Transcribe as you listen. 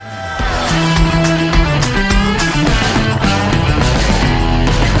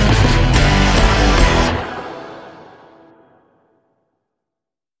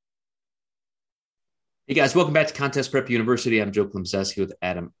Hey guys, welcome back to Contest Prep University. I'm Joe Klemczewski with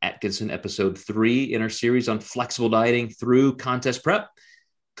Adam Atkinson, episode 3 in our series on flexible dieting through contest prep.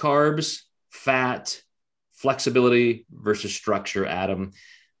 Carbs, fat, flexibility versus structure. Adam,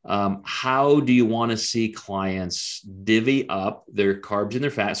 how do you want to see clients divvy up their carbs and their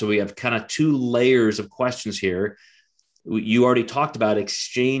fat? So we have kind of two layers of questions here. You already talked about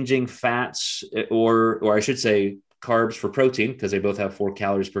exchanging fats or I should say carbs for protein because they both have 4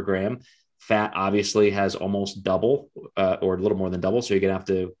 calories per gram. Fat obviously has almost double or a little more than double. So you're going to have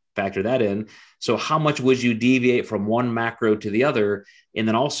to factor that in. So how much would you deviate from one macro to the other? And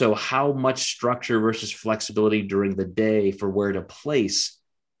then also how much structure versus flexibility during the day for where to place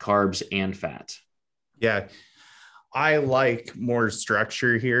carbs and fat? Yeah, I like more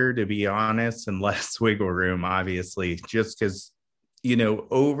structure here, to be honest, and less wiggle room, obviously, just because,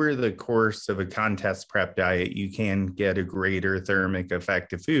 over the course of a contest prep diet, you can get a greater thermic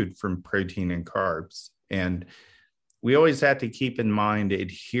effect of food from protein and carbs. And we always have to keep in mind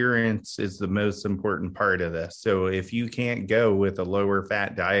adherence is the most important part of this. So if you can't go with a lower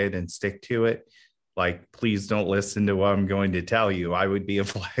fat diet and stick to it, please don't listen to what I'm going to tell you. I would be a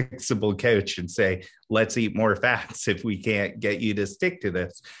flexible coach and say, let's eat more fats if we can't get you to stick to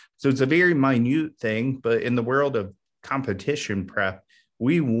this. So it's a very minute thing, but in the world of competition prep,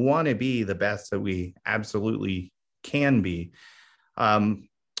 we want to be the best that we absolutely can be.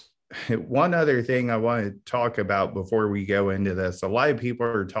 One other thing I want to talk about before we go into this, a lot of people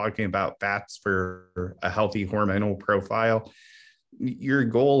are talking about fats for a healthy hormonal profile. Your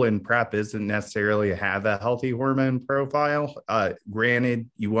goal in prep isn't necessarily to have a healthy hormone profile. Granted,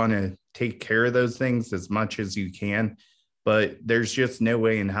 you want to take care of those things as much as you can, but there's just no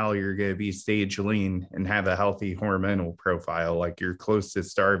way in hell you're going to be stage lean and have a healthy hormonal profile. Like you're close to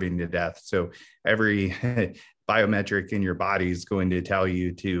starving to death. So every biometric in your body is going to tell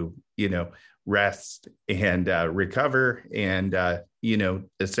you to, rest and recover and,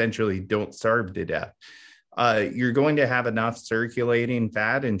 essentially don't starve to death. You're going to have enough circulating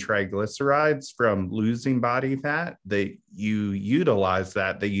fat and triglycerides from losing body fat that you utilize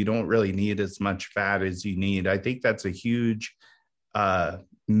that you don't really need as much fat as you need. I think that's a huge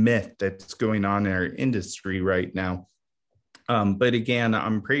myth that's going on in our industry right now. But again,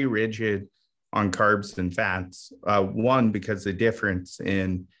 I'm pretty rigid on carbs and fats. One, because the difference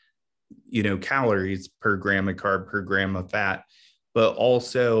in, calories per gram of carb per gram of fat, but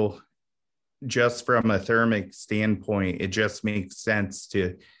also just from a thermic standpoint, it just makes sense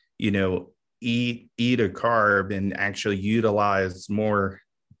to, eat a carb and actually utilize more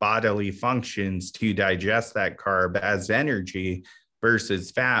bodily functions to digest that carb as energy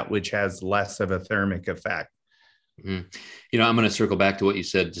versus fat, which has less of a thermic effect. Mm-hmm. I'm going to circle back to what you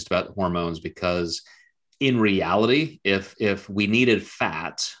said just about hormones, because in reality, if we needed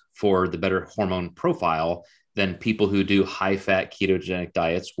fat for the better hormone profile, then people who do high fat ketogenic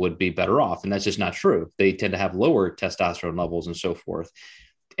diets would be better off. And that's just not true. They tend to have lower testosterone levels and so forth.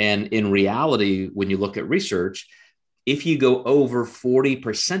 And in reality, when you look at research, if you go over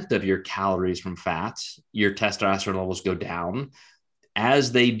 40% of your calories from fat, your testosterone levels go down,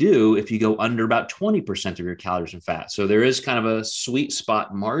 as they do if you go under about 20% of your calories from fat. So there is kind of a sweet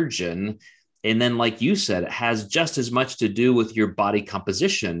spot margin. And then, like you said, it has just as much to do with your body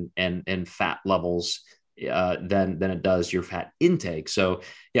composition and fat levels than it does your fat intake. So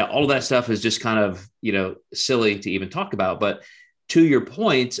yeah, all of that stuff is just kind of, silly to even talk about. But to your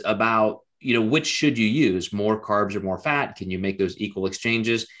point about, which should you use, more carbs or more fat? Can you make those equal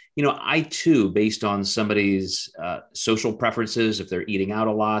exchanges? I too, based on somebody's social preferences, if they're eating out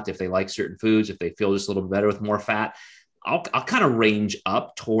a lot, if they like certain foods, if they feel just a little bit better with more fat, I'll kind of range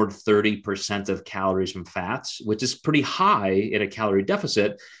up toward 30% of calories from fats, which is pretty high in a calorie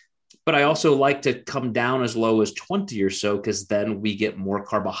deficit. But I also like to come down as low as 20 or so, because then we get more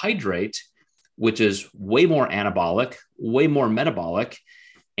carbohydrate, which is way more anabolic, way more metabolic.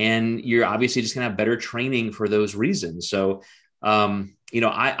 And you're obviously just going to have better training for those reasons. So,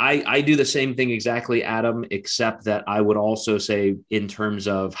 I do the same thing exactly, Adam, except that I would also say in terms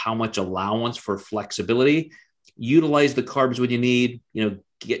of how much allowance for flexibility, utilize the carbs when you need,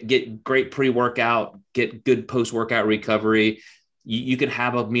 get great pre-workout, get good post-workout recovery. You can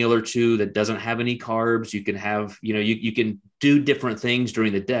have a meal or two that doesn't have any carbs. You can have, you can do different things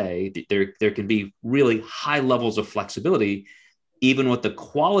during the day. There can be really high levels of flexibility, even with the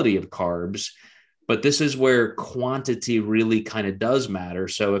quality of carbs. But this is where quantity really kind of does matter.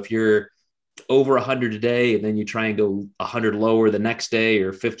 So if you're over 100 a day and then you try and go 100 lower the next day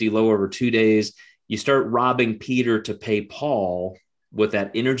or 50 lower over 2 days, you start robbing Peter to pay Paul with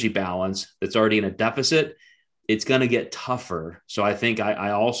that energy balance that's already in a deficit. it's going to get tougher. So I think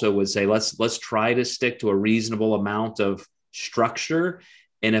I also would say let's try to stick to a reasonable amount of structure.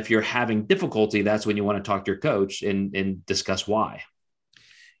 And if you're having difficulty, that's when you want to talk to your coach and discuss why.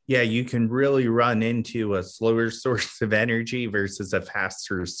 Yeah, you can really run into a slower source of energy versus a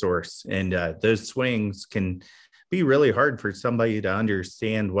faster source. And those swings can be really hard for somebody to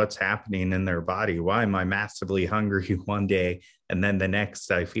understand what's happening in their body. Why am I massively hungry one day and then the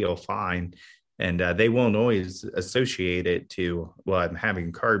next I feel fine? And they won't always associate it to, well, I'm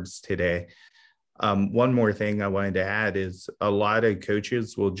having carbs today. One more thing I wanted to add is a lot of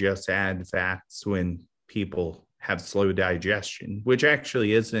coaches will just add fats when people have slow digestion, which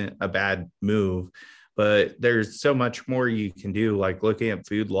actually isn't a bad move. But there's so much more you can do, like looking at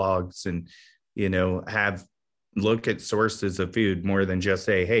food logs and, have look at sources of food more than just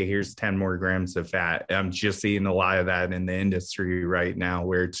say, hey, here's 10 more grams of fat. I'm just seeing a lot of that in the industry right now,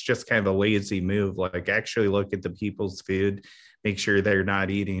 where it's just kind of a lazy move. Like actually look at the people's food, make sure they're not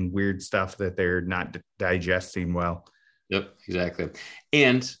eating weird stuff that they're not digesting well. Yep, exactly.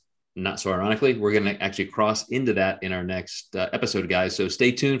 And not so ironically, we're going to actually cross into that in our next episode, guys. So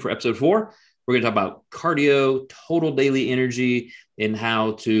stay tuned for episode 4. We're going to talk about cardio, total daily energy, and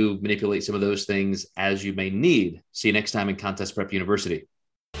how to manipulate some of those things as you may need. See you next time in Contest Prep University.